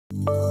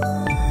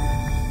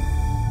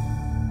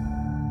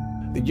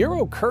The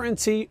euro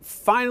currency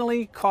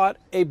finally caught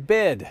a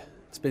bid.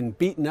 It's been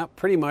beaten up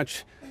pretty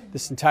much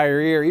this entire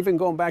year, even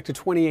going back to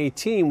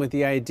 2018 with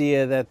the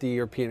idea that the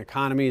European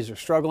economies are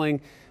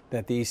struggling,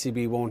 that the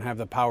ECB won't have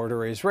the power to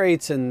raise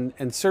rates. And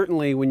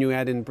certainly when you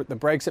add in the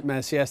Brexit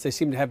mess, yes, they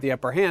seem to have the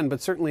upper hand,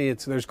 but certainly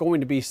there's going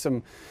to be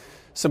some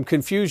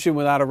confusion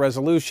without a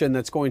resolution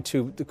that's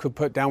could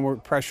put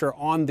downward pressure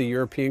on the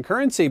European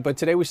currency. But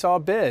today we saw a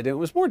bid. It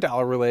was more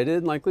dollar related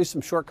and likely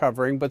some short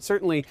covering, but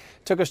certainly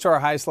took us to our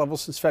highest level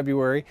since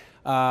February.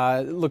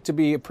 Looked to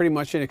be pretty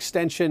much an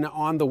extension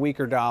on the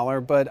weaker dollar.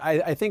 But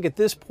I think at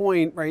this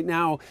point right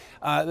now,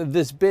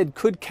 this bid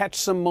could catch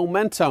some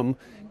momentum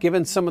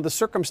given some of the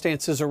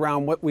circumstances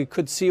around what we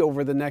could see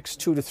over the next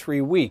 2 to 3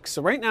 weeks.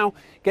 So right now,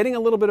 getting a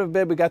little bit of a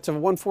bid, we got to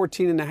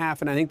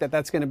 114.5, and I think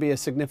that's going to be a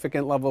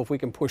significant level if we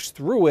can push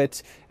through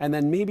it and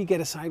then maybe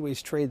get a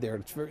sideways trade there.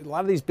 A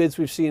lot of these bids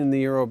we've seen in the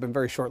euro have been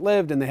very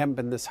short-lived, and they haven't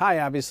been this high,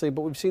 obviously,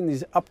 but we've seen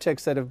these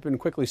upticks that have been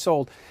quickly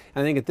sold.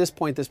 And I think at this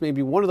point, this may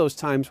be one of those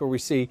times where we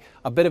see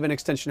a bit of an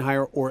extension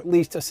higher or at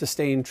least a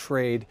sustained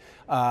trade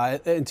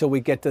until we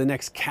get to the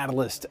next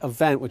catalyst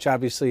event, which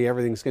obviously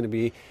everything's going to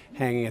be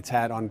hanging its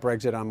hat on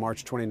Brexit on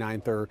March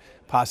 29th or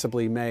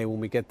possibly May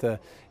when we get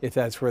if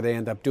that's where they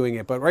end up doing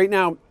it. But right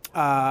now,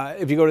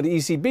 if you go to the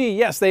ECB,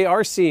 yes, they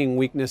are seeing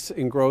weakness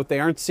in growth. They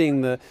aren't seeing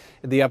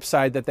the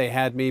upside that they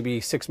had maybe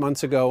 6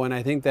 months ago. And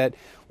I think that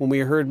when we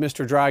heard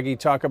Mr. Draghi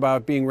talk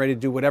about being ready to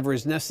do whatever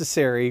is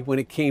necessary when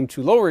it came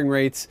to lowering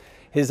rates,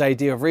 his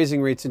idea of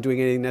raising rates and doing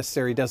anything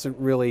necessary doesn't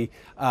really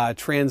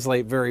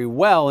translate very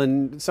well.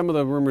 And some of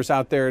the rumors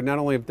out there, not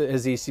only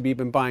has the ECB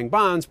been buying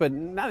bonds, but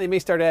now they may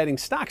start adding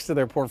stocks to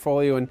their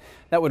portfolio. And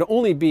that would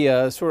only be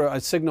a sort of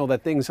a signal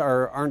that things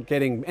aren't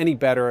getting any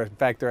better. In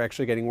fact, they're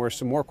actually getting worse.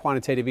 So more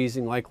quantitative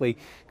easing likely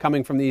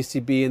coming from the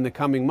ECB in the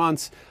coming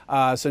months.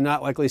 So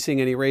not likely seeing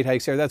any rate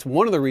hikes there. That's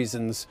one of the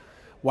reasons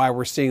why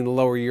we're seeing the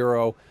lower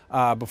euro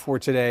before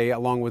today,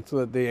 along with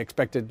the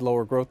expected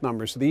lower growth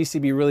numbers. So the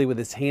ECB really with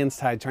its hands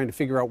tied, trying to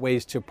figure out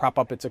ways to prop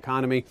up its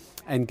economy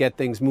and get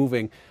things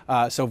moving.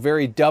 So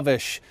very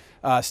dovish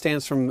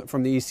stance from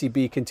the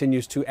ECB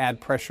continues to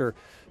add pressure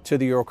to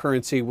the euro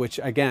currency, which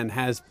again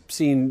has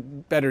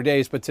seen better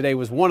days, but today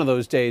was one of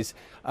those days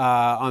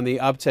on the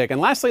uptick. And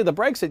lastly, the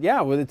Brexit,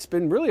 yeah, well, it's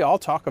been really all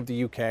talk of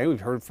the UK.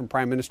 We've heard from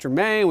Prime Minister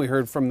May, we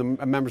heard from the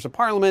members of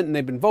Parliament, and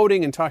they've been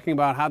voting and talking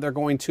about how they're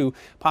going to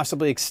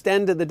possibly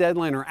extend the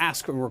deadline or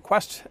ask or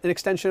request an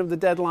extension of the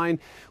deadline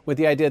with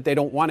the idea that they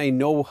don't want a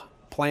no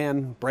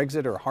plan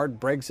Brexit or hard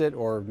Brexit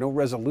or no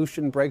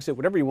resolution Brexit,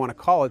 whatever you want to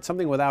call it,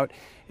 something without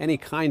any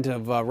kind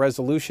of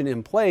resolution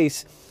in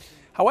place.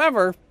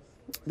 However,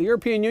 the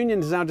European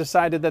Union has now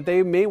decided that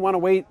they may want to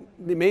wait,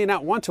 they may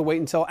not want to wait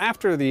until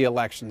after the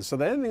elections. So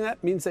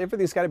that means that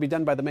everything's got to be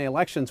done by the May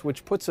elections,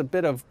 which puts a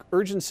bit of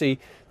urgency.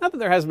 Not that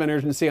there hasn't been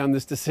urgency on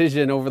this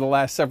decision over the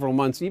last several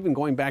months, even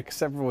going back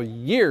several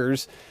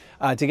years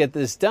to get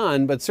this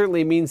done, but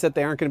certainly means that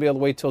they aren't going to be able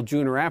to wait till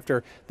June or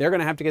after. They're going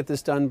to have to get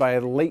this done by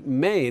late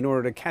May in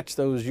order to catch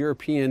those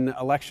European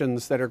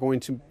elections that are going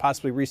to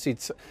possibly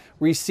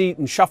reseat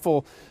and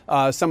shuffle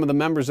some of the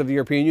members of the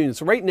European Union.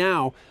 So right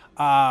now,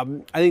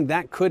 I think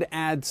that could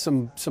add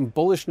some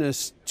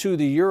bullishness to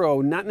the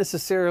euro, not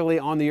necessarily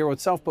on the euro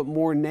itself, but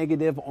more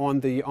negative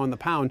on the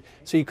pound.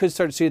 So you could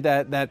start to see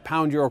that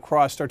pound euro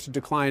cross start to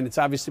decline. It's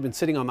obviously been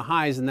sitting on the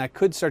highs, and that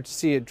could start to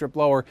see it drip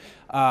lower.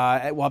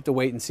 We'll have to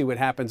wait and see what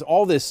happens.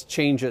 All this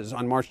changes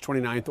on March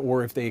 29th,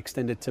 or if they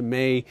extend it to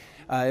May,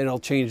 it'll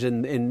change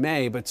in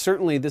May. But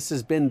certainly this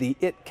has been the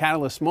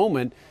catalyst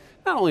moment,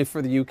 not only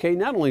for the UK,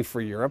 not only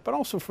for Europe, but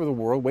also for the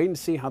world, waiting to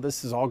see how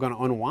this is all going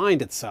to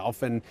unwind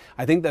itself. And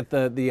I think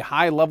that the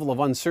high level of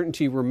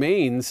uncertainty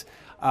remains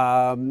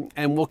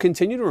and will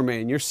continue to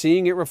remain. You're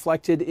seeing it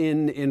reflected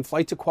in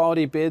flight to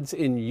quality bids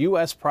in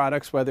U.S.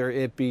 products, whether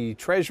it be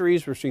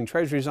treasuries. We're seeing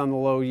treasuries on the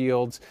low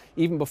yields.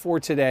 Even before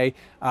today,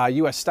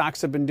 U.S.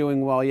 stocks have been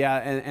doing well, yeah.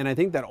 And I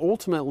think that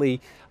ultimately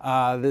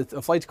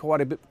the flight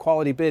to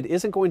quality bid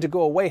isn't going to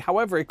go away.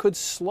 However, it could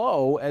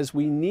slow as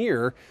we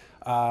near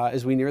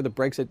the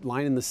Brexit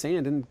line in the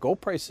sand, and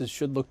gold prices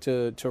should look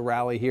to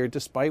rally here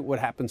despite what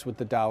happens with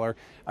the dollar.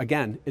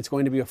 Again, it's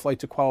going to be a flight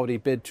to quality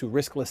bid to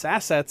riskless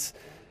assets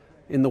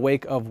in the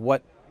wake of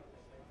what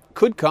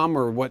could come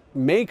or what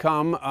may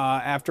come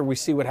after we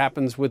see what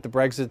happens with the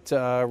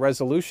Brexit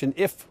resolution,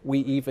 if we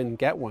even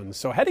get one.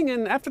 So heading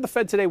in after the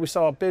Fed today, we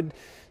saw a bid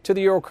to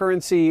the euro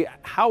currency.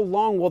 How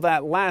long will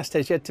that last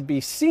has yet to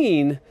be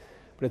seen,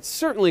 but it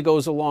certainly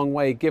goes a long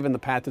way given the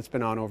path it's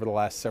been on over the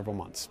last several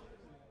months.